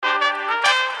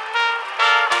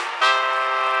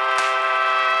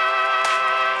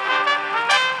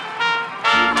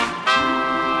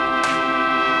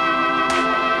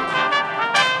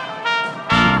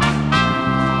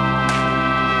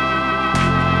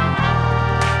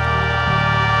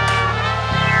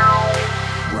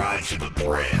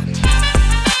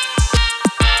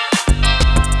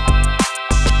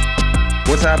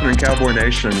happening, Cowboy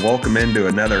Nation, and welcome into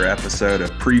another episode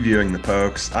of Previewing the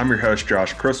Pokes. I'm your host,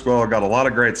 Josh Criswell. Got a lot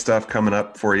of great stuff coming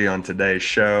up for you on today's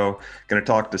show. Going to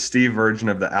talk to Steve Virgin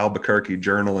of the Albuquerque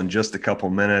Journal in just a couple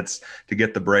minutes to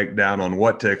get the breakdown on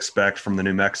what to expect from the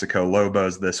New Mexico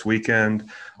Lobos this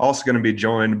weekend. Also going to be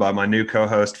joined by my new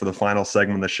co-host for the final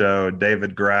segment of the show,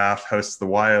 David Graff, hosts the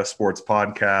YO Sports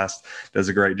Podcast, does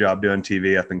a great job doing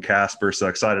TV up in Casper. So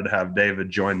excited to have David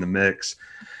join the mix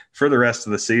for the rest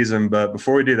of the season. But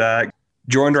before we do that,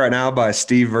 joined right now by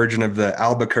Steve Virgin of the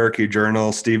Albuquerque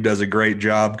Journal. Steve does a great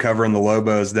job covering the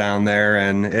Lobos down there.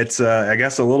 And it's, I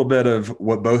guess, a little bit of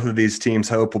what both of these teams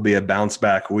hope will be a bounce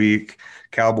back week.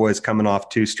 Cowboys coming off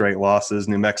 2 straight losses.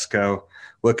 New Mexico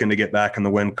looking to get back in the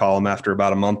win column after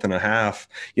about a month and a half.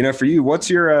 You know, for you, what's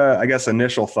your, I guess,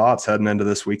 initial thoughts heading into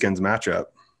this weekend's matchup?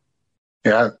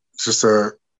 Yeah, it's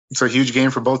a huge game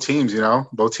for both teams. You know,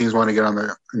 both teams want to get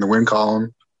in the win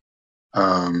column.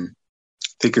 I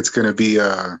think it's going to be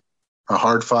a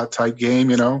hard-fought type game,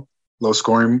 you know, low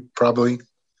scoring probably.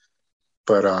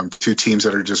 But 2 teams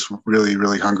that are just really,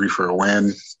 really hungry for a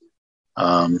win.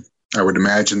 I would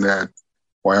imagine that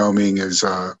Wyoming is,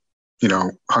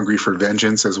 hungry for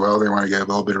vengeance as well. They want to get a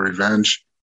little bit of revenge.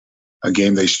 A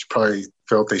game they probably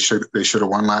felt they should have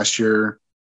won last year.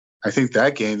 I think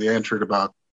that game they entered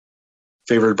about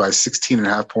favored by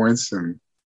 16.5 points, and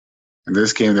in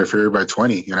this game they're favored by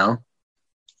 20. You know.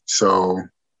 So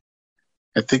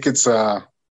I think it's for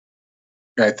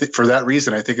that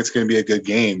reason, I think it's going to be a good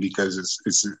game because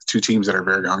it's 2 teams that are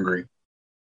very hungry.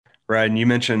 Right. And you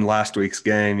mentioned last week's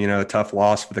game, you know, a tough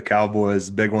loss for the Cowboys,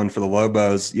 big one for the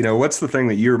Lobos. You know, what's the thing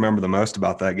that you remember the most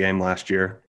about that game last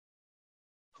year?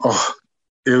 Oh,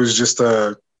 it was just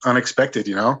unexpected,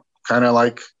 you know, kind of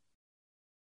like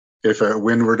if a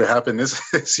win were to happen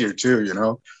this year too, you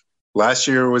know. Last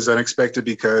year was unexpected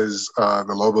because the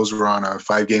Lobos were on a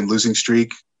 5-game losing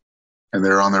streak, and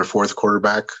they're on their 4th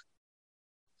quarterback.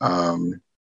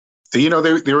 They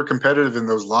were competitive in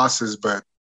those losses, but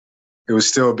it was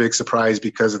still a big surprise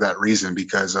because of that reason.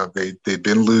 Because they'd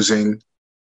been losing,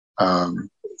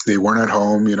 they weren't at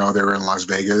home. You know, they were in Las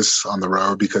Vegas on the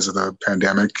road because of the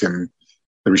pandemic and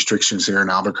the restrictions here in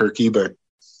Albuquerque. But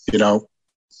you know,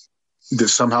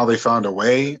 somehow they found a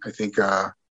way. I think.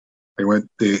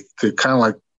 They're kind of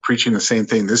like preaching the same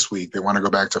thing this week. They want to go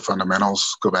back to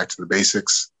fundamentals, go back to the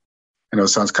basics. I know it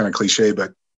sounds kind of cliche,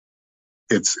 but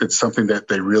it's something that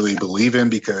they really believe in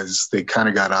because they kind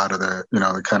of got out of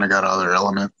their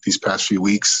element these past few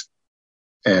weeks.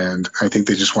 And I think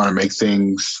they just want to make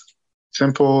things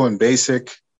simple and basic,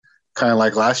 kind of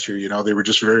like last year. You know, they were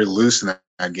just very loose in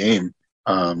that game.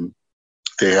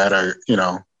 They had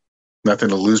nothing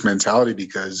to lose mentality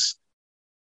because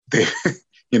they –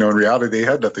 you know, in reality, they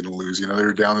had nothing to lose. You know, they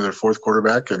were down to their 4th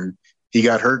quarterback, and he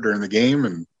got hurt during the game.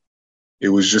 And it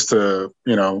was just not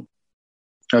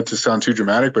to sound too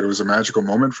dramatic, but it was a magical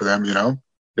moment for them. You know,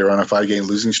 they were on a 5-game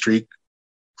losing streak,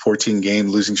 14-game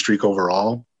losing streak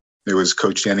overall. It was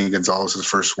Coach Danny Gonzalez's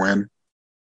first win.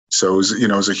 So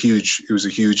it was a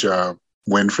huge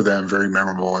win for them, very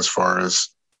memorable as far as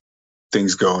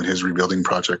things go in his rebuilding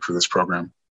project for this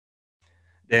program.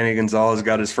 Danny Gonzalez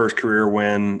got his first career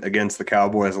win against the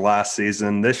Cowboys last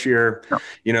season. This year,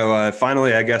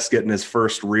 finally, I guess, getting his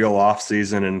first real off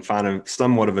season and finding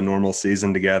somewhat of a normal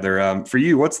season together. For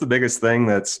you, what's the biggest thing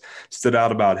that's stood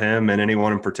out about him and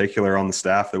anyone in particular on the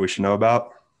staff that we should know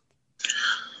about?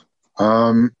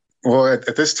 Well,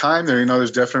 at this time,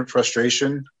 there's definite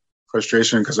frustration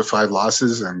because of 5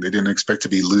 losses, and they didn't expect to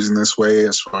be losing this way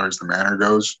as far as the manner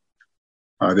goes.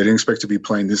 They didn't expect to be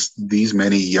playing these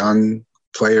many young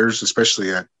players,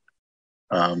 especially at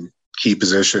key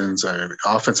positions.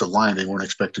 Offensive line, they weren't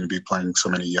expecting to be playing so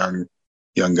many young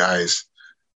guys.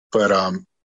 But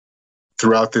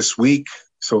throughout this week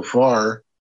so far,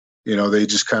 you know, they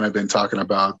just kind of been talking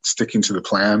about sticking to the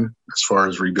plan as far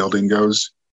as rebuilding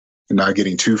goes and not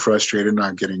getting too frustrated,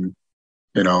 not getting,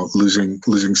 you know,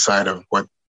 losing sight of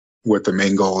what the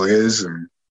main goal is. And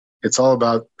it's all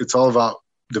about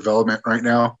development right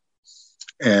now.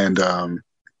 And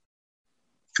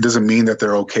it doesn't mean that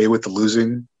they're okay with the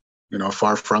losing, you know,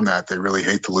 far from that. They really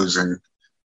hate the losing.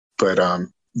 But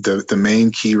the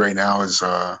main key right now is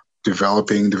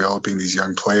developing these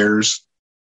young players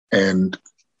and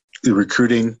the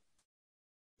recruiting.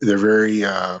 They're very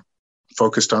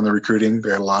focused on the recruiting. They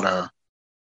had a lot of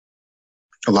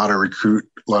recruit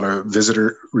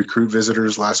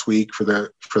visitors last week for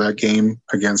that game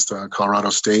against Colorado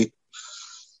State.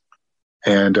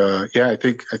 And I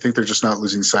think they're just not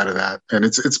losing sight of that. And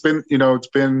it's been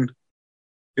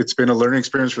a learning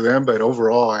experience for them. But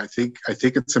overall, I think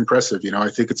it's impressive. You know, I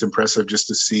think it's impressive just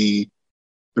to see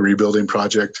the rebuilding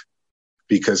project,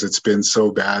 because it's been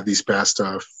so bad these past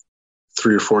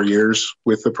 3 or 4 years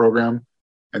with the program.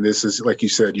 And this is, like you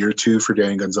said, year 2 for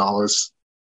Danny Gonzalez.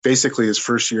 Basically his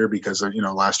first year because of,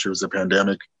 last year was the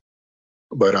pandemic.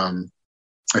 But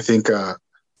I think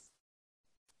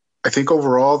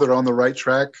overall they're on the right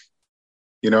track.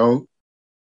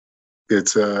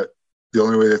 It's the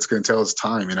only way that's going to tell is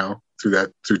time.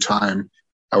 Through time,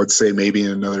 I would say maybe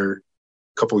in another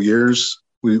couple of years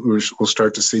we'll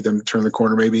start to see them turn the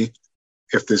corner. Maybe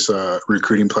if this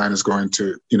recruiting plan is going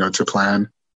to to plan,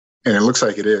 and it looks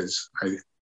like it is.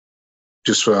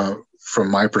 Just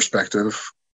from my perspective,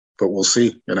 but we'll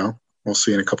see. We'll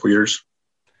see in a couple of years.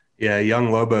 Yeah,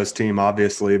 young Lobos team,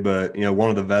 obviously, but, one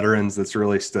of the veterans that's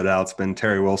really stood out has been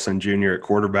Terry Wilson Jr. at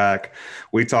quarterback.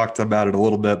 We talked about it a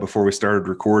little bit before we started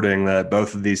recording that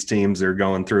both of these teams are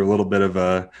going through a little bit of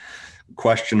a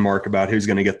question mark about who's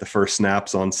going to get the first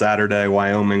snaps on Saturday.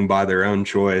 Wyoming by their own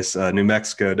choice. New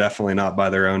Mexico definitely not by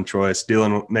their own choice,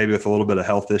 dealing maybe with a little bit of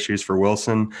health issues for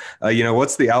Wilson.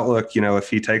 What's the outlook, if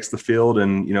he takes the field,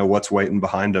 and, what's waiting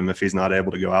behind him if he's not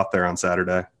able to go out there on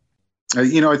Saturday?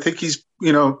 I think he's,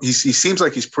 he seems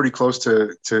like he's pretty close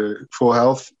to full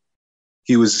health.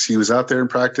 He was out there in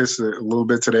practice a little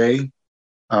bit today.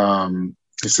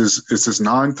 It's his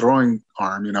non-throwing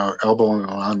arm, elbow and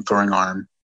non-throwing arm.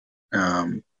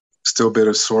 Still a bit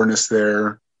of soreness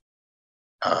there.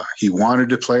 He wanted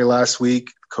to play last week.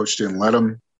 Coach didn't let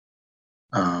him.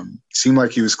 Seemed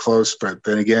like he was close, but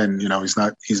then again,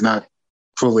 he's not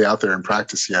fully out there in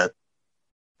practice yet.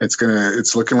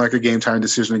 It's looking like a game time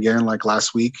decision again, like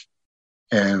last week.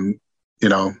 And,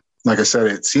 like I said,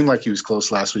 it seemed like he was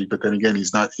close last week, but then again, he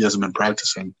hasn't been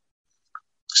practicing.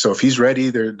 So if he's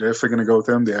ready, they're definitely going to go with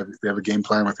him. They have a game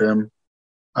plan with him.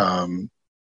 And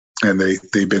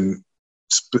they've been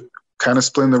kind of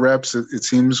splitting the reps, it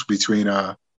seems, between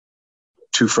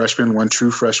 2 freshmen, 1 true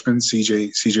freshman,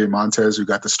 CJ Montez, who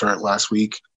got the start last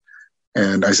week,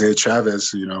 and Isaiah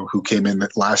Chavez, who came in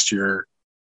last year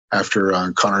after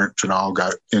Connor Janal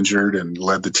got injured and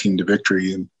led the team to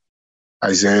victory. And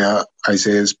he's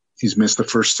missed the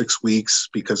first 6 weeks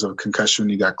because of a concussion.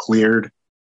 He got cleared,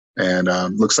 and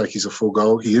looks like he's a full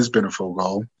go. He has been a full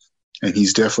go, and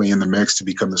he's definitely in the mix to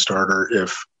become the starter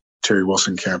if Terry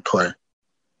Wilson can't play.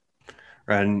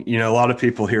 Right. And, a lot of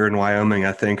people here in Wyoming,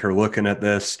 I think, are looking at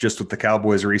this just with the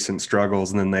Cowboys' recent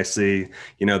struggles, and then they see,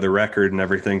 the record and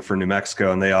everything for New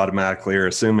Mexico, and they automatically are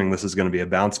assuming this is going to be a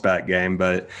bounce back game.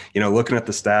 But, looking at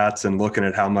the stats and looking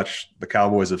at how much the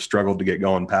Cowboys have struggled to get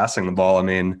going passing the ball,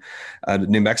 New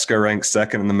Mexico ranks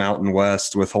second in the Mountain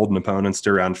West with holding opponents to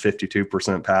around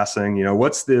 52% passing.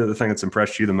 What's the thing that's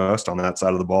impressed you the most on that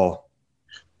side of the ball?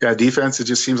 Yeah, defense, it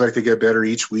just seems like they get better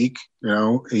each week,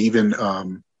 even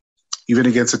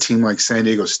against a team like San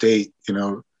Diego State.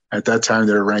 At that time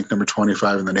they were ranked number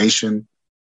 25 in the nation,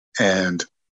 and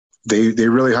they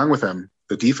really hung with them,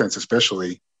 the defense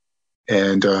especially.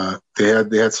 And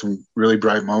they had some really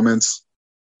bright moments.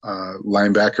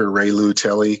 Linebacker Ray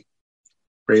Luitele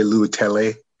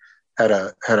had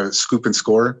a scoop and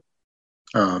score,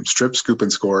 strip scoop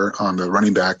and score on the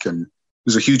running back, and it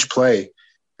was a huge play.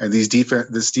 And this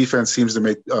defense seems to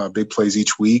make big plays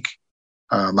each week.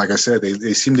 Like I said,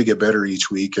 they seem to get better each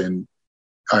week. And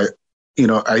in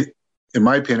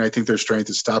my opinion, I think their strength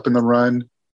is stopping the run,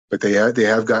 but they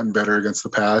have gotten better against the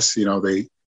pass. They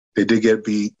did get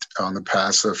beat on the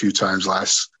pass a few times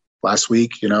last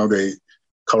week.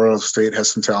 Colorado State has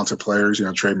some talented players.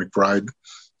 Trey McBride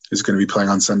is going to be playing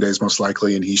on Sundays most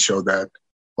likely, and he showed that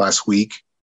last week.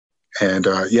 And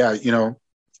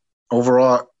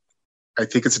overall, I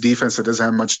think it's a defense that doesn't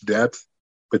have much depth,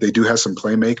 but they do have some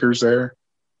playmakers there.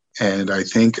 And I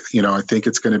think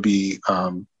it's going to be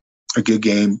a good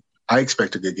game. I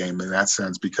expect a good game in that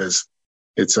sense because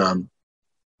it's,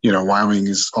 Wyoming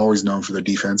is always known for their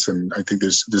defense. And I think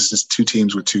this is 2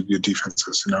 teams with 2 good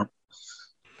defenses,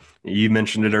 You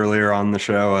mentioned it earlier on the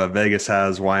show. Vegas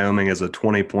has Wyoming as a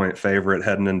 20-point favorite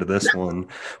heading into this one.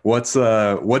 What's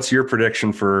your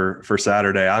prediction for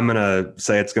Saturday? I'm going to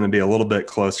say it's going to be a little bit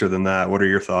closer than that. What are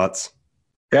your thoughts?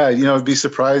 Yeah, I'd be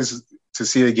surprised to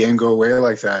see a game go away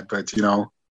like that. But,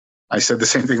 I said the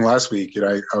same thing last week.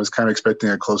 I was kind of expecting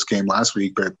a close game last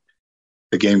week, but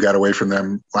the game got away from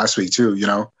them last week too.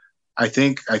 I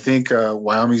think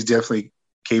Wyoming's definitely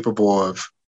capable of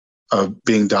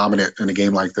being dominant in a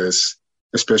game like this,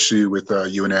 especially with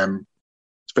UNM,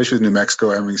 especially with New Mexico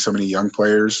having so many young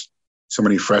players, so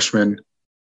many freshmen.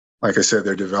 Like I said,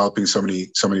 they're developing so many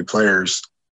players.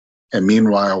 And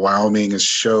meanwhile, Wyoming has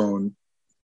shown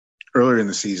earlier in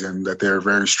the season that they're a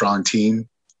very strong team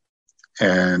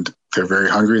and they're very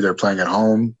hungry. They're playing at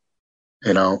home.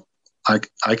 I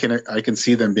can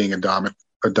see them being a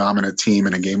dominant team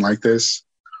in a game like this.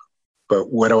 But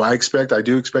what do I expect? I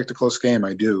do expect a close game.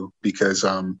 I do, because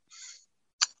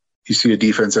you see a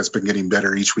defense that's been getting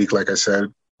better each week, like I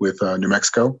said, with New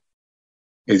Mexico.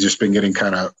 It's just been getting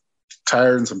kind of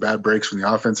tired and some bad breaks from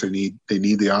the offense. They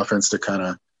need the offense to kind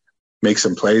of make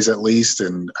some plays at least.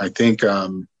 And I think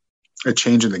a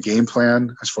change in the game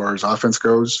plan as far as offense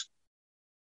goes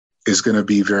is going to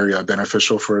be very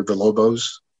beneficial for the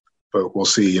Lobos. But we'll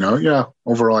see.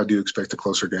 Overall, I do expect a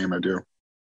closer game. I do.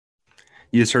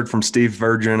 You just heard from Steve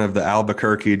Virgin of the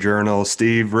Albuquerque Journal.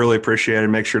 Steve, really appreciate it.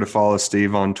 Make sure to follow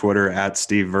Steve on Twitter at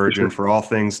Steve Virgin for all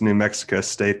things New Mexico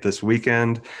State this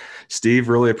weekend. Steve,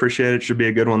 really appreciate it. Should be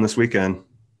a good one this weekend.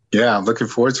 Yeah, I'm looking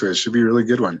forward to it. Should be a really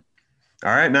good one.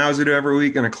 All right, now as we do every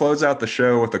week, going to close out the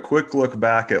show with a quick look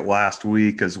back at last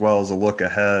week as well as a look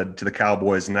ahead to the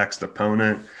Cowboys' next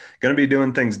opponent. Going to be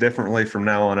doing things differently from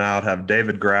now on out. Have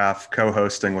David Graff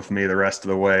co-hosting with me the rest of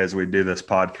the way as we do this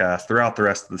podcast throughout the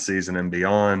rest of the season and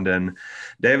beyond. And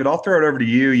David, I'll throw it over to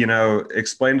you.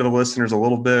 Explain to the listeners a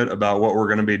little bit about what we're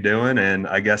going to be doing, and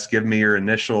I guess give me your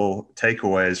initial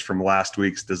takeaways from last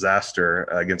week's disaster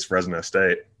against Fresno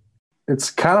State.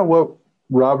 It's kind of what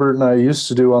Robert and I used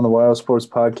to do on the Wild Sports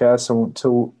podcast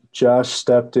until Josh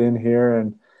stepped in here,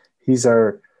 and he's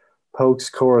our Pokes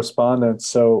correspondent.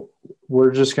 So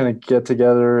we're just going to get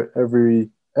together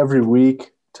every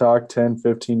week, talk 10,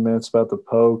 15 minutes about the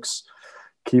Pokes,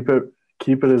 keep it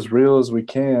as real as we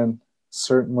can.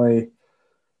 Certainly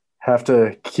have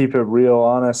to keep it real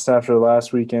honest after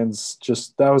last weekend's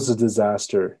that was a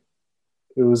disaster.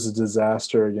 It was a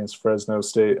disaster against Fresno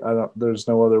State. There's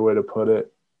no other way to put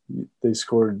it. They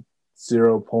scored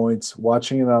 0 points.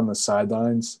 Watching it on the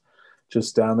sidelines,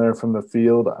 just down there from the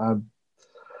field,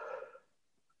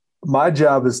 my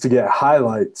job is to get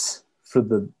highlights for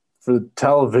the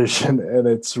television, and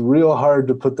it's real hard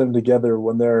to put them together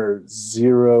when there are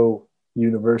 0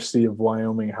 University of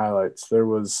Wyoming highlights. There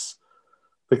was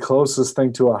the closest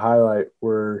thing to a highlight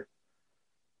were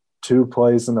 2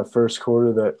 plays in the first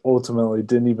quarter that ultimately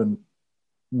didn't even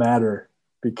matter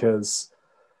because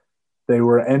they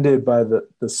were ended by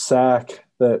the sack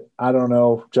that, I don't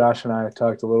know, Josh and I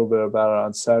talked a little bit about it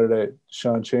on Saturday.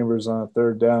 Sean Chambers on a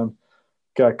 3rd down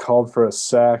got called for a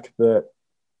sack that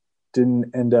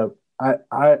didn't end up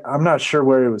 – I'm not sure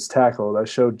where he was tackled. I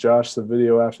showed Josh the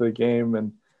video after the game,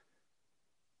 and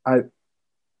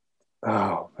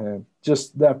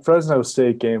just that Fresno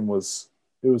State game was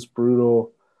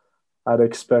brutal. I'd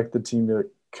expect the team to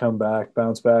come back,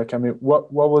 bounce back. I mean,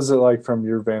 what was it like from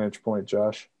your vantage point,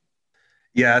 Josh?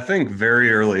 Yeah, I think very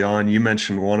early on, you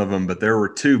mentioned one of them, but there were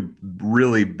 2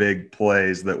 really big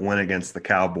plays that went against the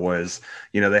Cowboys.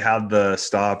 They had the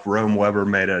stop. Rome Weber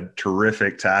made a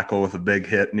terrific tackle with a big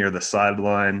hit near the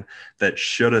sideline that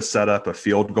should have set up a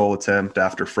field goal attempt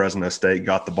after Fresno State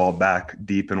got the ball back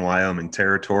deep in Wyoming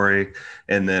territory.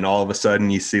 And then all of a sudden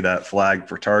you see that flag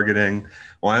for targeting.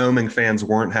 Wyoming fans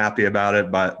weren't happy about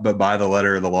it, but by the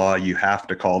letter of the law, you have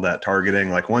to call that targeting.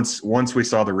 Like once we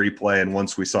saw the replay and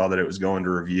once we saw that it was going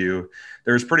to review,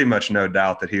 there was pretty much no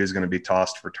doubt that he was going to be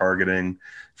tossed for targeting.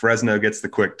 Fresno gets the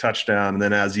quick touchdown. And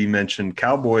then, as you mentioned,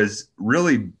 Cowboys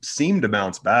really seemed to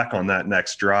bounce back on that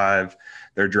next drive.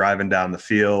 They're driving down the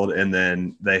field, and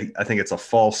then I think it's a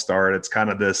false start. It's kind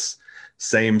of this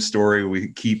same story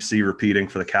we see repeating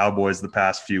for the Cowboys the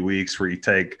past few weeks, where you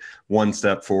take 1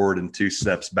 step forward and 2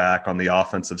 steps back on the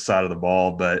offensive side of the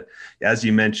ball. But as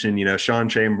you mentioned, Sean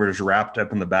Chambers wrapped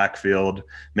up in the backfield.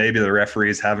 Maybe the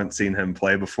referees haven't seen him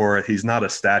play before. He's not a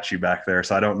statue back there,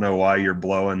 so I don't know why you're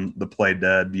blowing the play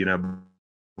dead,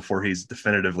 before he's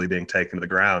definitively being taken to the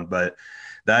ground. But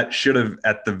that should have,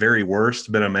 at the very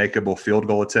worst, been a makeable field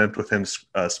goal attempt with him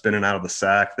spinning out of the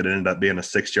sack that ended up being a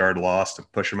 6-yard loss to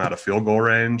push him out of field goal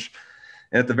range.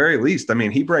 And at the very least, I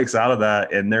mean, he breaks out of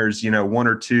that and there's, 1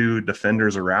 or 2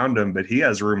 defenders around him, but he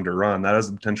has room to run. That has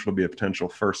the potential to be a potential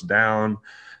first down.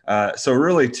 So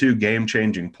really 2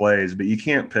 game-changing plays, but you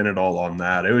can't pin it all on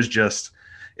that. It was just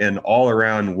an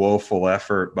all-around woeful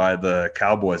effort by the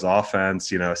Cowboys offense,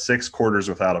 6 quarters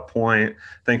without a point.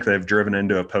 I think they've driven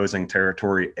into opposing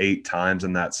territory 8 times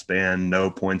in that span, no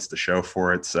points to show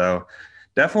for it. So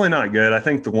definitely not good. I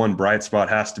think the one bright spot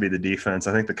has to be the defense.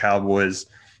 I think the Cowboys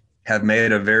have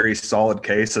made a very solid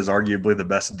case as arguably the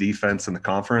best defense in the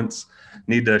conference.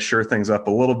 Need to shore things up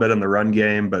a little bit in the run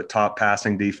game, but top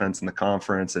passing defense in the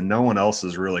conference, and no one else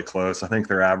is really close. I think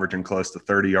they're averaging close to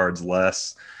 30 yards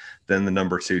less than the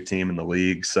number 2 team in the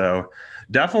league. So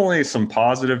definitely some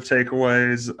positive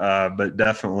takeaways, but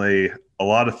definitely a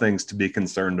lot of things to be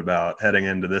concerned about heading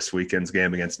into this weekend's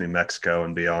game against New Mexico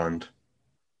and beyond.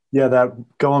 Yeah,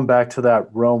 that going back to that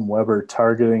Rome Weber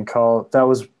targeting call, that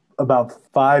was about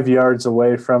 5 yards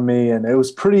away from me, and it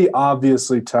was pretty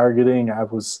obviously targeting. I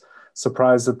was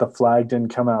surprised that the flag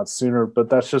didn't come out sooner, but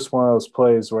that's just one of those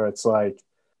plays where it's like,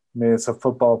 I mean, it's a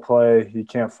football play. You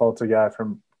can't fault a guy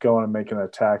from going and making a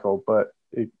tackle, but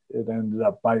it ended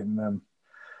up biting them.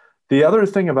 The other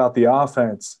thing about the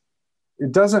offense,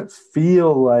 it doesn't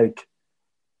feel like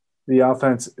the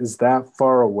offense is that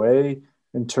far away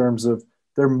in terms of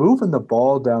they're moving the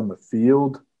ball down the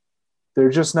field. They're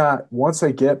just not, once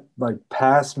they get like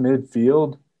past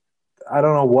midfield, I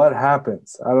don't know what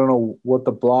happens. I don't know what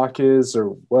the block is or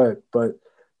what, but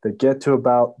they get to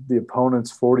about the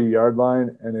opponent's 40-yard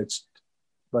line, and it's,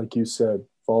 like you said,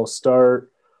 false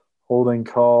start, holding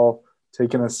call,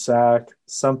 taking a sack,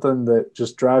 something that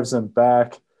just drives them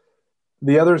back.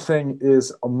 The other thing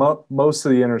is most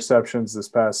of the interceptions this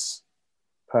past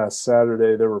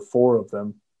Saturday, there were 4 of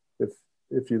them.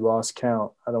 If you lost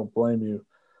count, I don't blame you.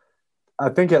 I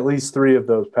think at least 3 of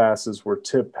those passes were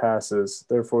tip passes.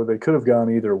 Therefore, they could have gone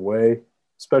either way,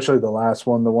 especially the last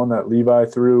one, the one that Levi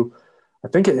threw. I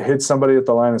think it hit somebody at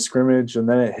the line of scrimmage, and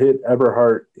then it hit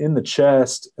Eberhardt in the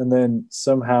chest, and then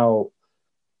somehow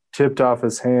tipped off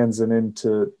his hands and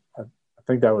into, I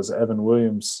think that was Evan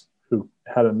Williams, who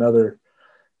had another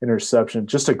interception.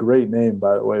 Just a great name,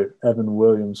 by the way, Evan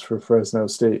Williams for Fresno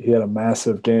State. He had a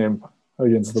massive game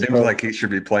against the Seems like he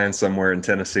should be playing somewhere in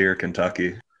Tennessee or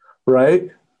Kentucky. Right.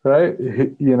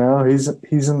 You know, he's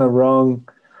in the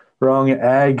wrong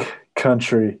ag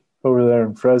country over there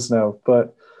in Fresno.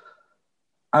 But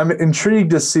I'm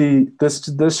intrigued to see this.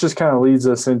 This just kind of leads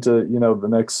us into, you know, the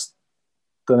next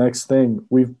thing.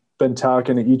 We've been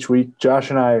talking each week. Josh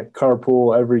and I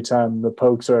carpool every time the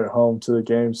Pokes are at home to the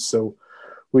games, so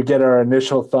we get our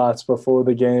initial thoughts before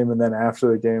the game and then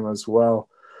after the game as well.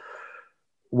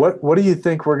 What do you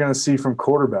think we're going to see from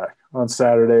quarterback on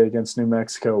Saturday against New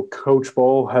Mexico? Coach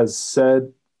Bohl has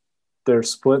said they're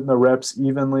splitting the reps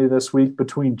evenly this week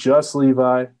between just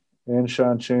Levi and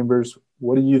Sean Chambers.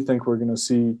 What do you think we're going to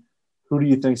see? Who do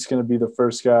you think is going to be the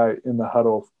first guy in the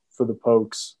huddle for the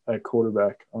Pokes at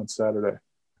quarterback on Saturday?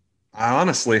 I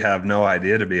honestly have no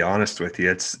idea, to be honest with you.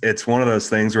 It's one of those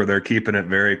things where they're keeping it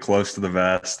very close to the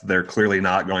vest. They're clearly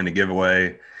not going to give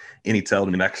away any tell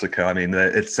to New Mexico. I mean,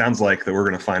 it sounds like that we're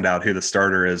going to find out who the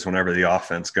starter is whenever the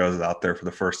offense goes out there for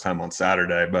the first time on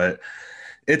Saturday. But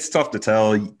it's tough to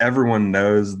tell. Everyone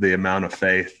knows the amount of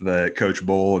faith that Coach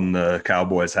Bohl and the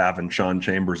Cowboys have in Sean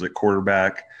Chambers at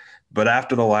quarterback. But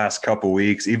after the last couple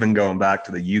weeks, even going back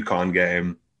to the UConn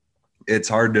game, it's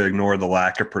hard to ignore the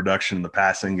lack of production in the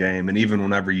passing game. And even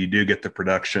whenever you do get the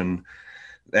production,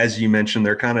 as you mentioned,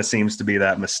 there kind of seems to be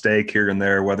that mistake here and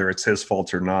there, whether it's his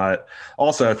fault or not.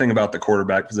 Also, I think about the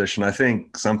quarterback position. I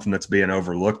think something that's being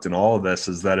overlooked in all of this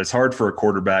is that it's hard for a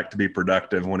quarterback to be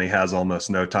productive when he has almost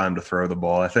no time to throw the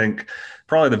ball. I think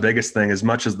probably the biggest thing, as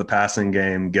much as the passing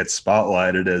game gets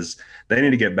spotlighted, is they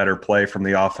need to get better play from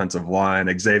the offensive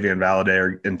line. Xavier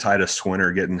Valladay and Titus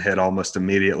Swinner getting hit almost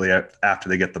immediately after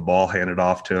they get the ball handed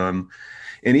off to him.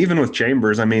 And even with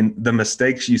Chambers, I mean, the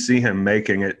mistakes you see him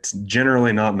making, it's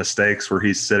generally not mistakes where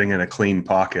he's sitting in a clean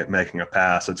pocket making a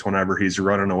pass. It's whenever he's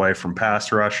running away from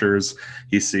pass rushers,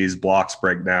 he sees blocks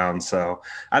break down. So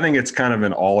I think it's kind of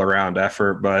an all-around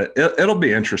effort, but it'll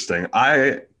be interesting.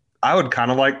 I would kind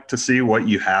of like to see what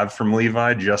you have from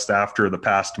Levi just after the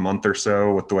past month or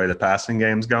so with the way the passing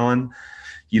game's going.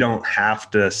 You don't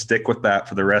have to stick with that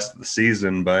for the rest of the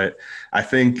season. But I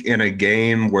think in a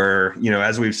game where, you know,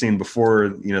 as we've seen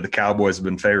before, you know, the Cowboys have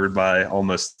been favored by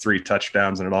almost 3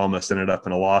 touchdowns and it almost ended up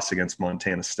in a loss against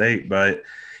Montana State. But,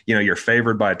 you know, you're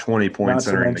favored by 20 points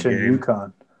entering the game.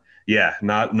 UConn. Yeah,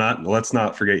 not let's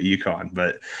not forget UConn.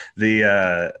 But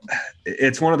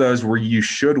it's one of those where you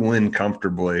should win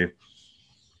comfortably.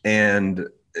 And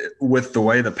with the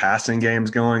way the passing game's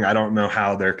going, I don't know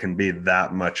how there can be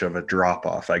that much of a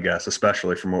drop-off, I guess,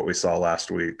 especially from what we saw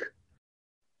last week.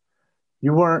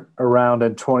 You weren't around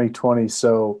in 2020,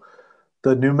 so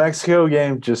the New Mexico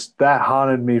game, just that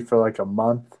haunted me for like a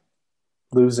month,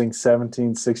 losing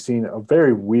 17-16, a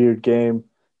very weird game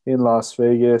in Las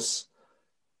Vegas.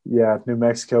 Yeah, New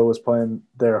Mexico was playing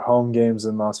their home games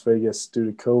in Las Vegas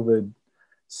due to COVID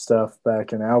stuff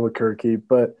back in Albuquerque,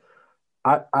 but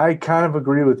I kind of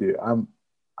agree with you.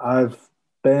 I've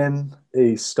been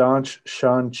a staunch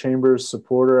Sean Chambers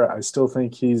supporter. I still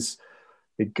think he's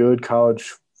a good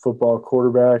college football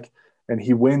quarterback, and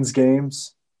he wins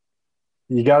games.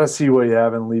 You got to see what you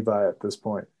have in Levi at this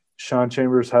point. Sean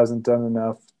Chambers hasn't done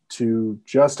enough to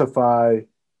justify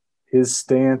his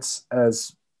stance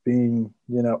as being,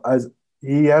 you know, as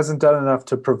he hasn't done enough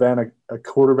to prevent a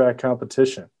quarterback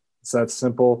competition. It's that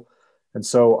simple. And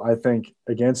so I think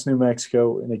against New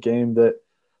Mexico, in a game that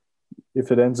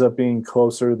if it ends up being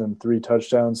closer than 3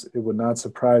 touchdowns, it would not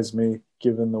surprise me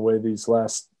given the way the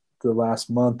last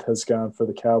month has gone for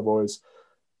the Cowboys.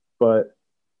 But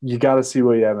you got to see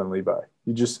what you have in Levi.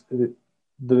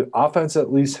 The offense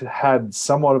at least had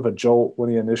somewhat of a jolt when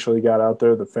he initially got out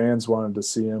there. The fans wanted to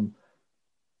see him.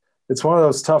 It's one of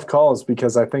those tough calls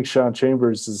because I think Sean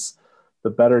Chambers is the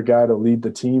better guy to lead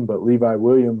the team, but Levi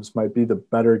Williams might be the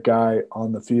better guy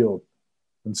on the field.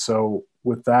 And so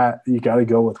with that, you got to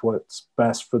go with what's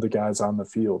best for the guys on the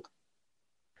field.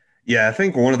 Yeah, I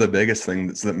think one of the biggest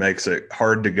things that makes it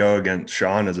hard to go against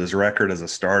Sean is his record as a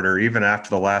starter. Even after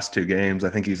the last 2 games, I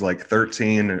think he's like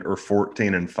 13 or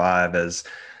 14-5 as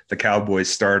the Cowboys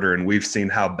starter. And we've seen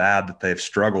how bad that they've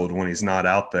struggled when he's not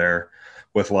out there,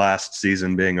 with last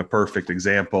season being a perfect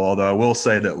example. Although I will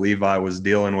say that Levi was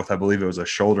dealing with, I believe it was a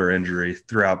shoulder injury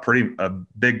throughout a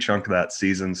big chunk of that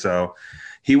season. So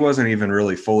he wasn't even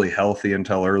really fully healthy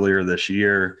until earlier this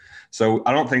year. So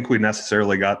I don't think we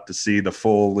necessarily got to see the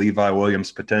full Levi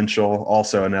Williams potential.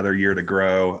 Also another year to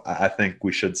grow. I think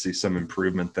we should see some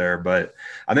improvement there. But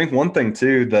I think one thing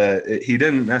too, that he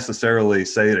didn't necessarily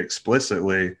say it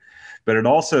explicitly, but it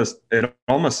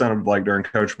almost sounded like during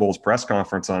Coach Bull's press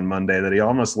conference on Monday that he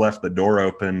almost left the door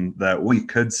open that we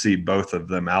could see both of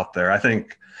them out there. I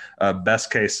think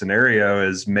best case scenario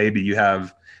is maybe you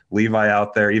have Levi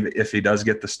out there, even if he does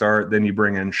get the start, then you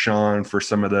bring in Sean for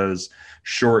some of those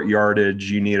short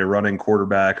yardage. You need a running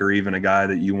quarterback or even a guy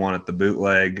that you want at the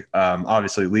bootleg.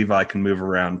 Obviously, Levi can move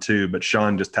around too, but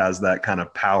Sean just has that kind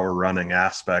of power running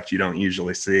aspect you don't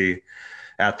usually see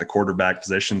at the quarterback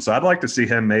position. So I'd like to see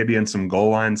him maybe in some goal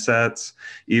line sets,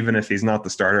 even if he's not the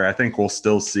starter. I think we'll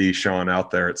still see Sean out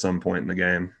there at some point in the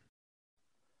game.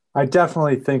 I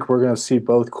definitely think we're going to see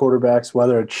both quarterbacks,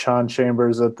 whether it's Sean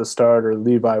Chambers at the start or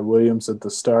Levi Williams at the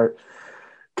start.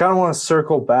 Kind of want to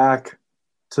circle back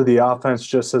to the offense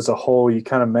just as a whole. You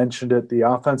kind of mentioned it. The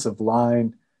offensive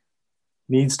line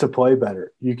needs to play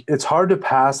better. It's hard to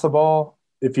pass the ball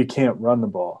if you can't run the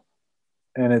ball.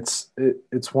 And it's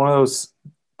one of those,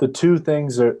 the two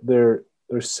things they're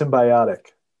symbiotic.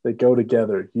 They go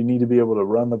together. You need to be able to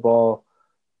run the ball,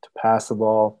 to pass the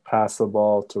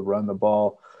ball to run the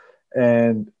ball.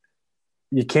 And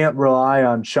you can't rely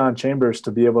on Sean Chambers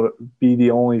to be able to be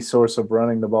the only source of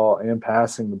running the ball and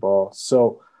passing the ball.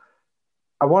 So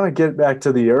I want to get back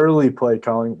to the early play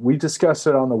calling. We discussed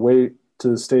it on the way to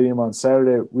the stadium on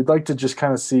Saturday. We'd like to just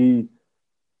kind of see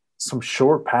some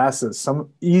short passes,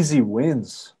 some easy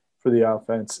wins for the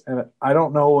offense. And I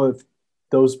don't know if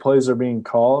those plays are being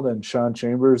called and Sean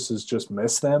Chambers has just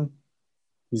missed them.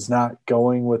 He's not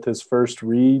going with his first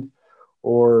read,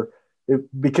 or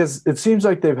because it seems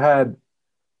like they've had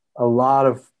a lot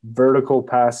of vertical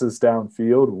passes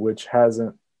downfield, which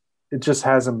just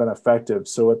hasn't been effective.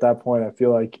 So at that point, I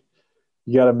feel like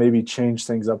you got to maybe change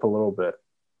things up a little bit.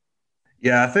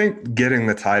 Yeah, I think getting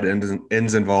the tight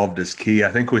ends involved is key.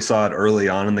 I think we saw it early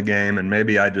on in the game, and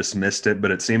maybe I just missed it,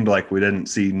 but it seemed like we didn't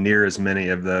see near as many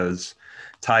of those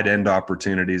tight end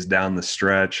opportunities down the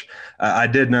stretch. I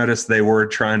did notice they were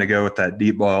trying to go with that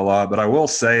deep ball a lot, but I will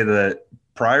say that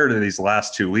prior to these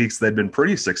last 2 weeks, they've been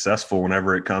pretty successful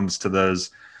whenever it comes to those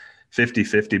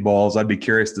 50-50 balls. I'd be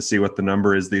curious to see what the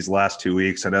number is these last 2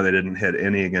 weeks. I know they didn't hit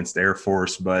any against Air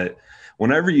Force, but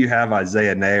whenever you have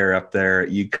Isaiah Neyor up there,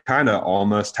 you kind of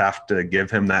almost have to give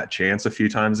him that chance a few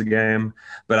times a game.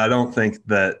 But I don't think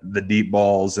that the deep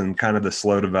balls and kind of the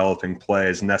slow developing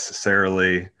plays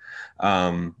necessarily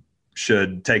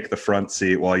should take the front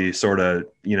seat while you sort of,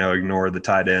 ignore the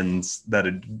tight ends that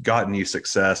had gotten you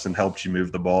success and helped you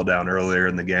move the ball down earlier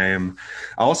in the game.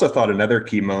 I also thought another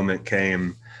key moment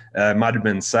came, it might have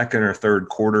been second or third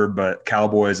quarter, but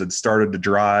Cowboys had started to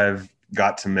drive,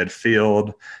 got to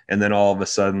midfield, and then all of a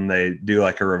sudden they do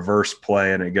like a reverse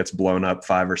play and it gets blown up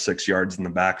 5 or 6 yards in the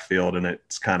backfield and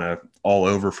it's kind of all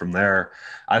over from there.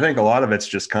 I think a lot of it's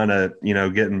just kind of,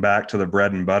 getting back to the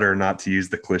bread and butter, not to use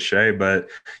the cliche, but,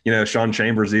 Sean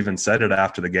Chambers even said it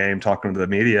after the game, talking to the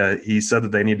media. He said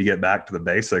that they need to get back to the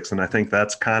basics. And I think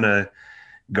that's kind of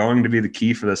going to be the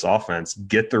key for this offense.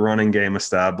 Get the running game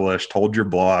established, hold your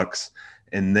blocks,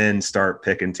 and then start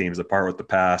picking teams apart with the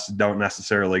pass. Don't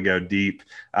necessarily go deep.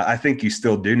 I think you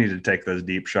still do need to take those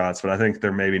deep shots, but I think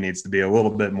there maybe needs to be a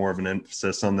little bit more of an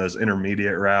emphasis on those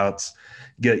intermediate routes.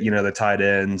 Get, the tight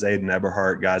ends, Aiden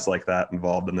Eberhardt, guys like that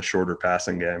involved in the shorter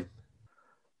passing game.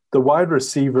 The wide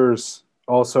receivers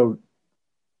also,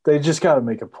 they just got to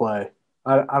make a play.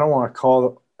 I don't want to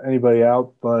call anybody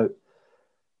out, but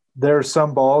there are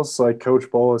some balls, like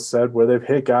Coach Bull has said, where they've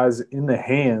hit guys in the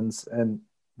hands and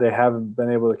they haven't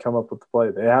been able to come up with the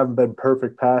play. They haven't been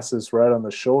perfect passes right on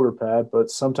the shoulder pad, but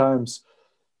sometimes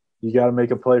you got to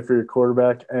make a play for your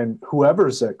quarterback. And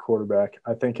whoever's at quarterback,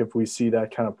 I think if we see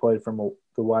that kind of play from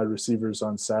the wide receivers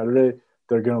on Saturday,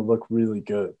 they're going to look really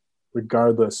good,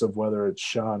 regardless of whether it's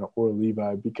Sean or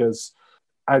Levi, because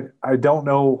I don't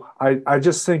know. I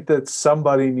just think that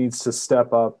somebody needs to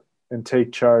step up and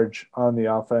take charge on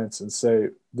the offense and say,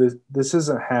 this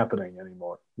isn't happening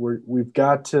anymore. We've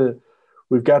got to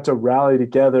rally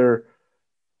together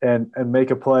and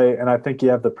make a play. And I think you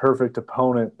have the perfect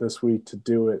opponent this week to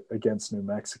do it against New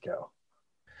Mexico.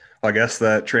 I guess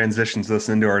that transitions us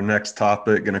into our next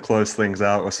topic. Going to close things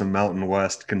out with some Mountain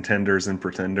West contenders and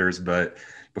pretenders. But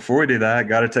before we do that,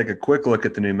 got to take a quick look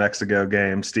at the New Mexico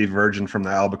game. Steve Virgin from the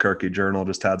Albuquerque Journal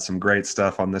just had some great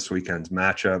stuff on this weekend's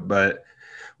matchup. But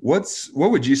what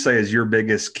would you say is your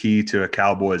biggest key to a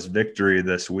Cowboys victory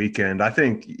this weekend? I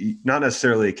think not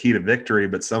necessarily a key to victory,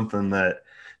 but something that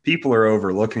people are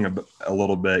overlooking a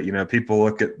little bit. You know, people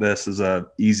look at this as a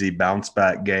easy bounce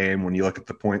back game when you look at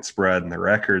the point spread and the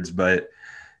records, but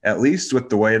at least with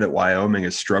the way that Wyoming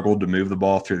has struggled to move the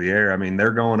ball through the air, I mean, they're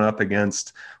going up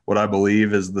against what I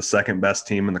believe is the second best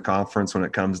team in the conference when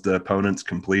it comes to opponents'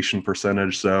 completion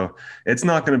percentage. So it's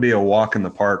not going to be a walk in the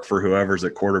park for whoever's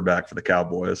at quarterback for the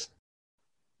Cowboys.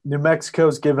 New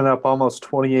Mexico's given up almost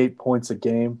 28 points a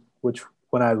game, which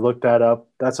when I looked that up,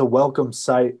 that's a welcome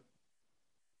sight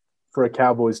for a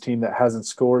Cowboys team that hasn't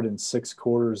scored in 6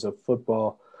 quarters of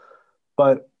football.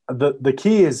 But the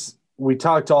key is, we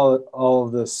talked all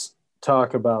of this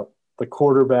talk about the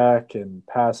quarterback and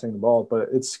passing the ball, but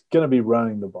it's going to be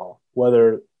running the ball,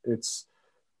 whether it's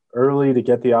early to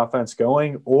get the offense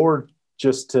going or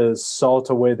just to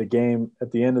salt away the game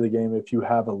at the end of the game if you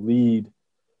have a lead.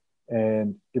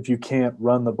 And if you can't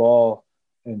run the ball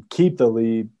and keep the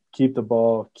lead, keep the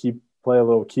ball, play a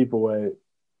little keep away.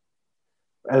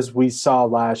 As we saw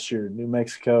last year, New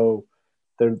Mexico,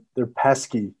 they're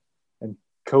pesky. And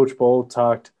Coach Bowl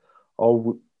talked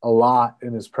a lot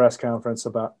in his press conference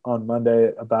on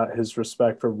Monday about his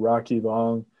respect for Rocky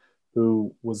Long,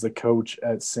 who was the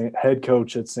head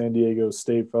coach at San Diego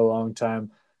State for a long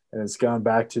time and has gone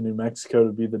back to New Mexico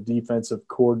to be the defensive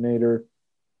coordinator.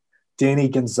 Danny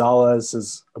Gonzalez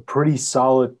is a pretty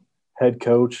solid head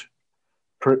coach,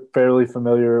 fairly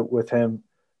familiar with him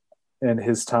and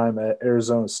his time at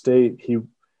Arizona State.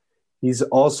 He's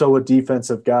also a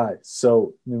defensive guy.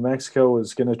 So New Mexico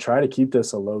is going to try to keep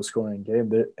this a low-scoring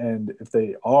game. And if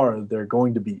they are, they're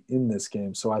going to be in this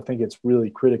game. So I think it's really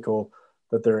critical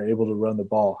that they're able to run the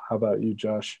ball. How about you,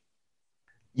 Josh?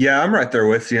 Yeah, I'm right there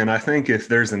with you. And I think if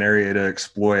there's an area to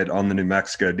exploit on the New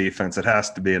Mexico defense, it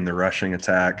has to be in the rushing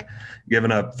attack.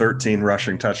 Giving up 13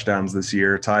 rushing touchdowns this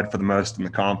year, tied for the most in the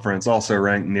conference, also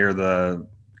ranked near the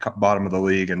bottom of the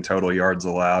league in total yards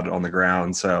allowed on the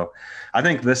ground. So I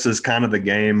think this is kind of the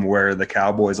game where the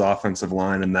Cowboys offensive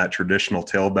line and that traditional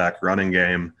tailback running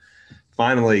game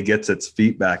finally gets its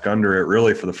feet back under it,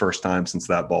 really for the first time since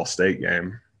that Ball State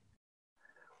game.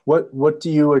 What do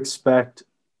you expect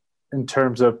in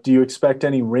terms of, do you expect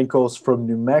any wrinkles from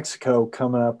New Mexico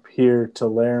coming up here to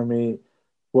Laramie?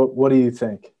 What do you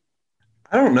think?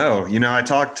 I don't know. You know,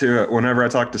 whenever I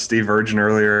talked to Steve Virgin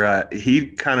earlier, he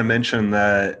kind of mentioned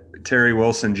that Terry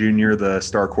Wilson Jr., the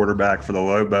star quarterback for the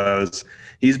Lobos,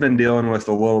 he's been dealing with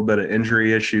a little bit of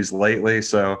injury issues lately.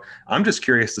 So I'm just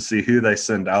curious to see who they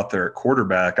send out there at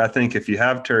quarterback. I think if you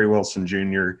have Terry Wilson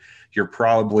Jr., you're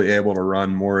probably able to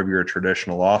run more of your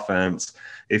traditional offense.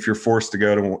 If you're forced to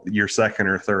go to your second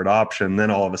or third option,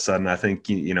 then all of a sudden I think,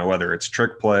 you know, whether it's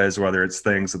trick plays, whether it's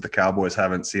things that the Cowboys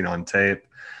haven't seen on tape,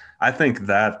 I think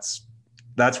that's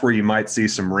where you might see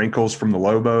some wrinkles from the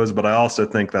Lobos, but I also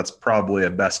think that's probably a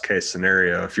best case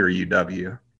scenario if you're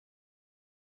UW.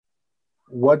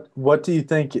 What do you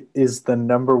think is the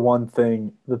number one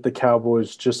thing that the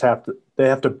Cowboys just have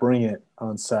to bring it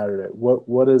on Saturday?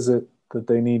 What is it that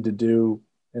they need to do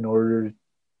in order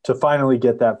to finally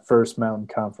get that first Mountain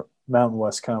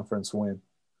West Conference win?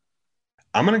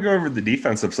 I'm going to go over the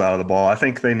defensive side of the ball. I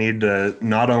think they need to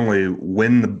not only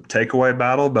win the takeaway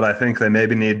battle, but I think they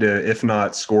maybe need to, if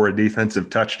not score a defensive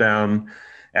touchdown,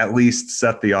 at least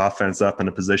set the offense up in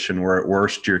a position where at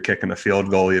worst you're kicking a field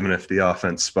goal, even if the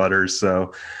offense sputters.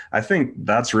 So I think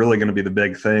that's really going to be the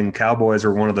big thing. Cowboys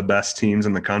are one of the best teams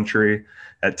in the country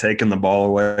at taking the ball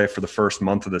away for the first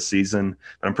month of the season.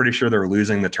 But I'm pretty sure they're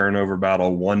losing the turnover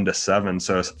battle 1-7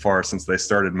 so far since they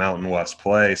started Mountain West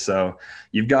play. So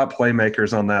you've got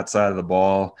playmakers on that side of the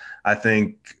ball. I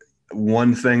think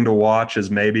one thing to watch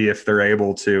is maybe if they're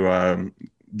able to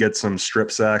get some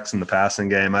strip sacks in the passing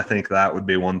game. I think that would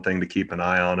be one thing to keep an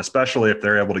eye on, especially if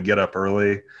they're able to get up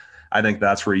early. I think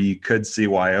that's where you could see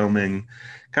Wyoming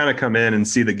kind of come in and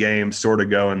see the game sort of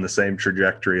go in the same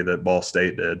trajectory that Ball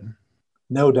State did.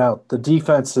 No doubt. The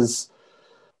defense is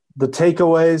the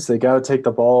takeaways. They got to take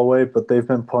the ball away, but they've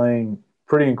been playing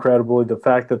pretty incredibly. The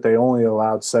fact that they only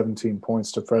allowed 17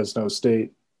 points to Fresno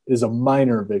State is a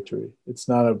minor victory. It's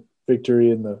not a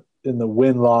victory in the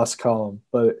win-loss column,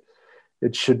 but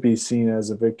it should be seen as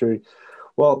a victory.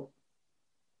 Well,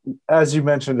 as you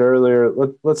mentioned earlier,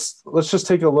 let's just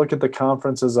take a look at the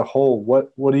conference as a whole.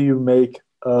 What do you make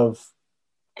of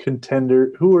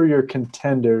contender? Who are your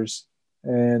contenders?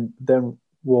 And then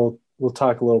we'll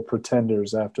talk a little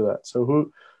pretenders after that. So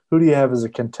who do you have as a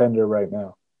contender right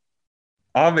now?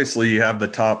 Obviously, you have the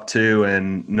top two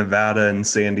in Nevada and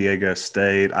San Diego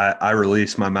State. I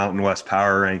release my Mountain West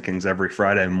Power rankings every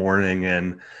Friday morning,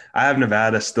 and I have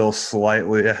Nevada still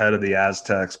slightly ahead of the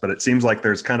Aztecs, but it seems like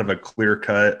there's kind of a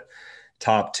clear-cut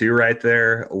top two right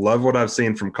there. Love what I've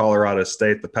seen from Colorado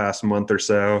State the past month or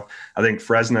so. I think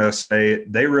Fresno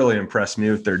State, they really impressed me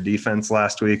with their defense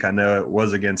last week. I know it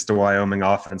was against a Wyoming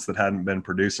offense that hadn't been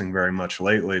producing very much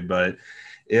lately, but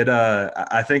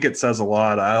I think it says a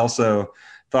lot. I also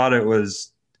thought it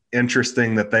was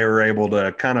interesting that they were able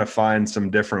to kind of find some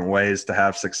different ways to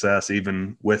have success,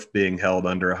 even with being held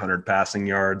under 100 passing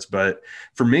yards. But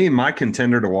for me, my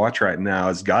contender to watch right now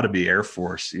has got to be Air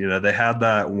Force. You know, they had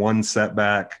that one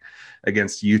setback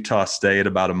against Utah State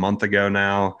about a month ago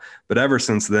now, but ever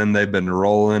since then they've been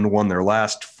rolling, won their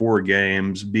last 4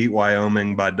 games, beat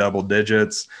Wyoming by double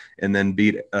digits, and then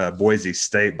beat Boise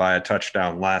State by a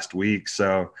touchdown last week.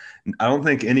 So I don't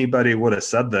think anybody would have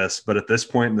said this, but at this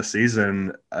point in the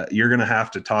season, you're going to have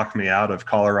to talk me out of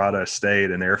Colorado State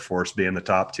and Air Force being the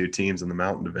top 2 teams in the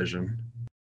Mountain Division.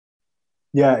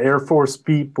 Yeah, Air Force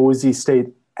beat Boise State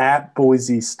at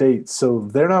Boise State, so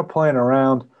they're not playing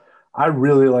around. I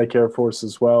really like Air Force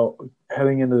as well.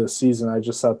 Heading into the season, I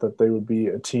just thought that they would be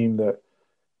a team that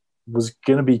was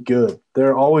going to be good.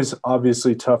 They're always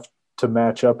obviously tough to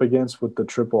match up against with the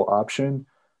triple option.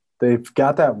 They've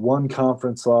got that one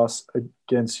conference loss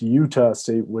against Utah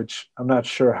State, which I'm not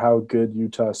sure how good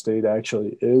Utah State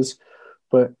actually is,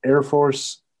 but Air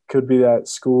Force could be that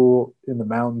school in the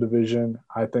Mountain Division.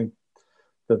 I think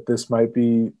that this might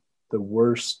be the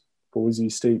worst Boise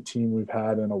State team we've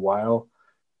had in a while.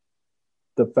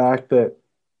 The fact that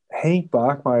Hank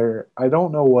Bachmeier, I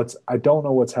don't know what's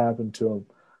happened to him.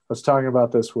 I was talking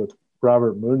about this with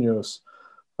Robert Munoz,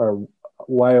 our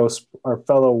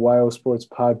fellow YO Sports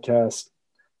podcast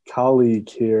colleague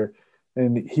here,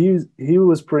 and he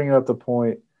was bringing up the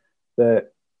point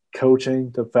that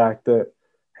coaching, the fact that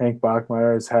Hank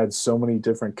Bachmeier has had so many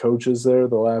different coaches there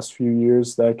the last few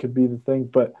years, that could be the thing.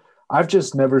 But I've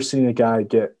just never seen a guy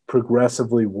get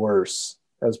progressively worse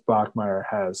as Bachmeier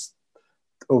has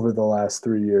over the last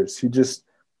 3 years.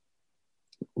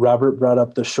 Robert brought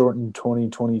up the shortened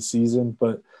 2020 season,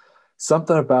 but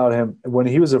something about him, when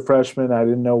he was a freshman, I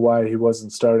didn't know why he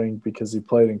wasn't starting because he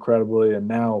played incredibly, and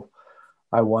now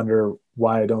I wonder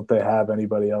why don't they have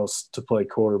anybody else to play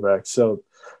quarterback. So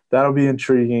that'll be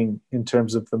intriguing in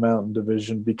terms of the Mountain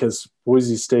Division because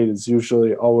Boise State is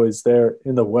usually always there.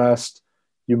 In the West,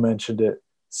 you mentioned it,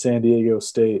 San Diego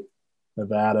State,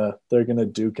 Nevada, they're going to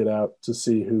duke it out to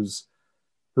see who's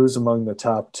among the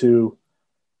top 2.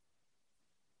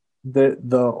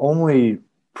 The only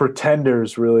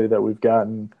pretenders really that we've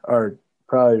gotten are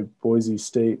probably Boise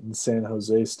State and San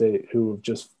Jose State, who have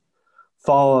just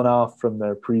fallen off from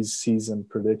their preseason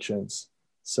predictions.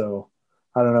 So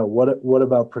I don't know. What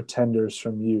about pretenders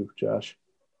from you, Josh?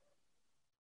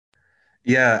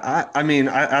 Yeah,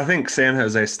 I think San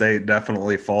Jose State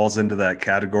definitely falls into that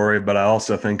category, but I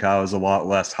also think I was a lot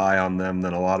less high on them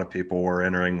than a lot of people were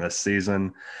entering this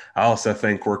season. I also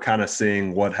think we're kind of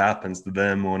seeing what happens to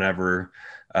them whenever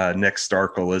Nick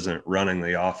Starkel isn't running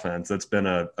the offense. It's been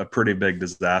a pretty big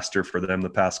disaster for them the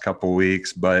past couple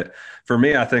weeks. But for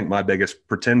me, I think my biggest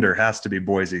pretender has to be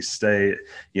Boise State,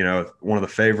 you know, one of the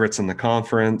favorites in the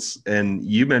conference. And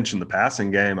you mentioned the passing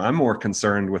game. I'm more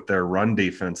concerned with their run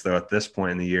defense, though, at this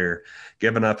point in the year,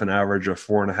 giving up an average of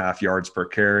 4.5 yards per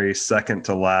carry, second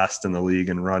to last in the league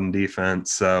in run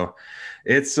defense. So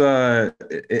it's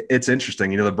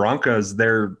interesting. You know, the Broncos,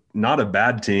 they're not a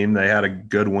bad team. They had a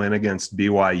good win against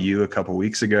BYU a couple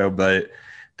weeks ago, but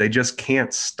they just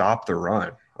can't stop the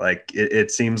run. Like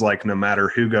it seems like no matter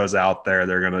who goes out there,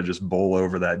 they're going to just bowl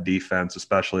over that defense,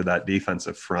 especially that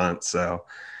defensive front. So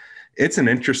it's an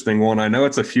interesting one. I know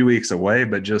it's a few weeks away,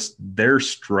 but just their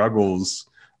struggles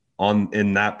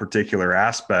in that particular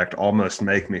aspect almost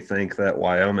make me think that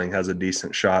Wyoming has a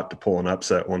decent shot to pull an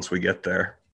upset once we get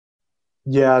there.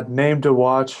 Yeah, name to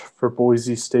watch for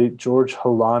Boise State, George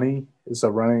Holani. is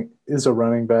a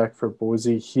running back for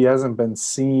Boise. He hasn't been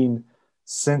seen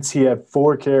since he had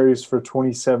 4 carries for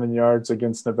 27 yards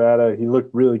against Nevada. He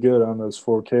looked really good on those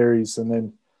 4 carries and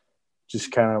then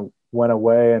just kind of went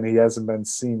away, and he hasn't been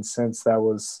seen since. That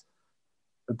was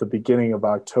at the beginning of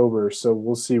October. So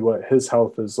we'll see what his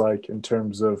health is like in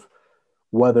terms of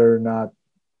whether or not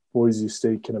Boise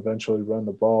State can eventually run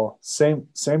the ball. Same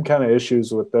kind of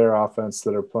issues with their offense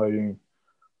that are playing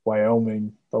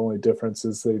Wyoming. The only difference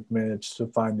is they've managed to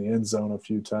find the end zone a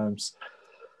few times.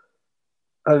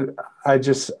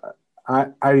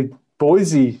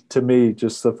 Boise, to me,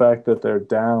 just the fact that they're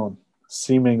down,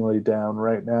 seemingly down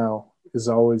right now, is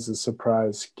always a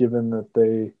surprise, given that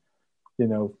they,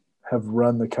 have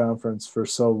run the conference for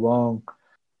so long.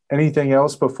 Anything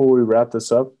else before we wrap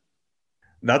this up?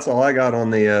 That's all I got on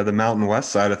the Mountain West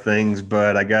side of things,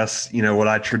 but I guess, what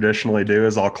I traditionally do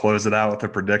is I'll close it out with a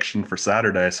prediction for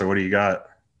Saturday. So what do you got?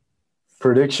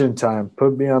 Prediction time.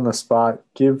 Put me on the spot.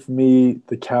 Give me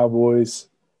the Cowboys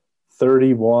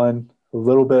 31, a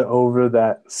little bit over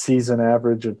that season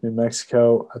average of New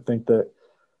Mexico. I think that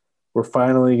we're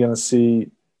finally going to see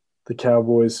the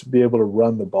Cowboys be able to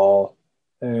run the ball,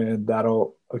 and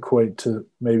that'll equate to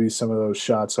maybe some of those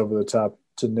shots over the top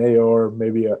to Nayor,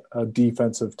 maybe a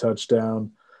defensive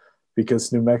touchdown,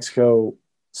 because New Mexico,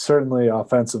 certainly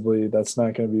offensively, that's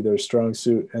not going to be their strong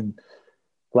suit. And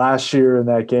last year in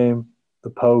that game, the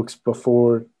Pokes,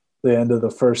 before the end of the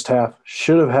first half,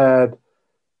 should have had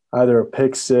either a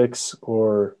pick six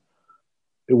or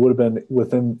it would have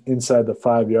been inside the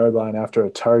 5-yard line after a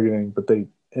targeting, but they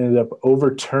ended up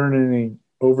overturning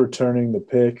the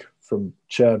pick from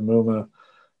Chad Muma,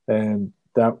 and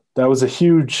that was a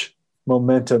huge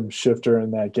momentum shifter in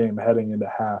that game heading into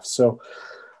half. So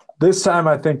this time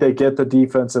I think they get the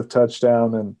defensive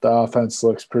touchdown and the offense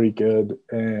looks pretty good,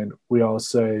 and we all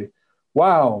say,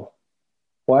 wow,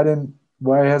 why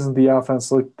hasn't the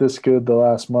offense looked this good the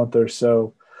last month or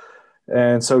so?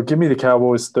 And so give me the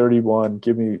Cowboys 31,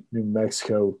 give me New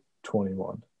Mexico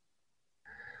 21.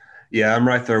 Yeah, I'm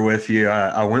right there with you.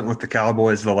 I went with the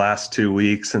Cowboys the last 2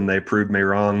 weeks, and they proved me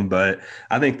wrong. But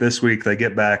I think this week they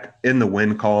get back in the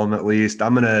win column at least.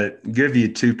 I'm going to give you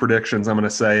 2 predictions. I'm going to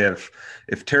say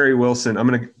if Terry Wilson – I'm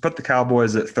going to put the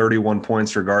Cowboys at 31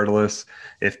 points regardless.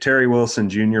 If Terry Wilson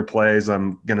Jr. plays,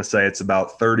 I'm going to say it's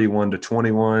about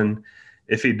 31-21.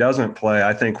 If he doesn't play,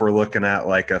 I think we're looking at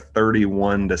like a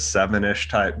 31-7-ish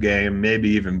type game, maybe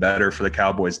even better for the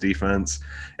Cowboys defense.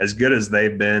 As good as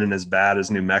they've been and as bad as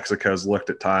New Mexico's looked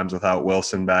at times without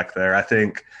Wilson back there, I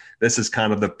think this is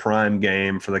kind of the prime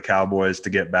game for the Cowboys to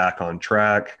get back on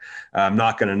track. I'm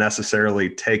not going to necessarily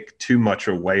take too much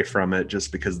away from it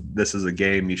just because this is a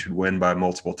game you should win by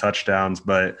multiple touchdowns,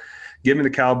 but give me the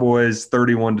Cowboys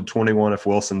 31-21 if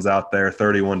Wilson's out there,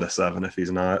 31-7 if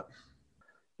he's not.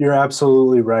 You're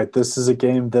absolutely right. This is a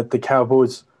game that the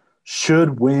Cowboys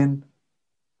should win,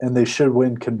 and they should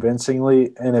win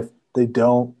convincingly. And if they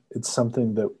don't, it's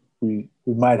something that we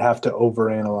might have to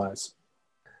overanalyze.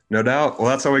 No doubt. Well,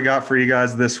 that's all we got for you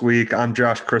guys this week. I'm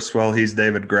Josh Criswell. He's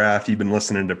David Graff. You've been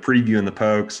listening to Previewing the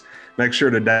Pokes. Make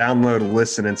sure to download,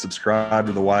 listen, and subscribe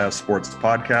to the YO Sports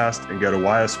podcast, and go to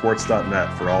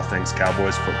yosports.net for all things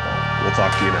Cowboys football. We'll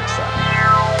talk to you next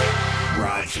time.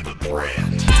 Rise to the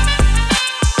brand.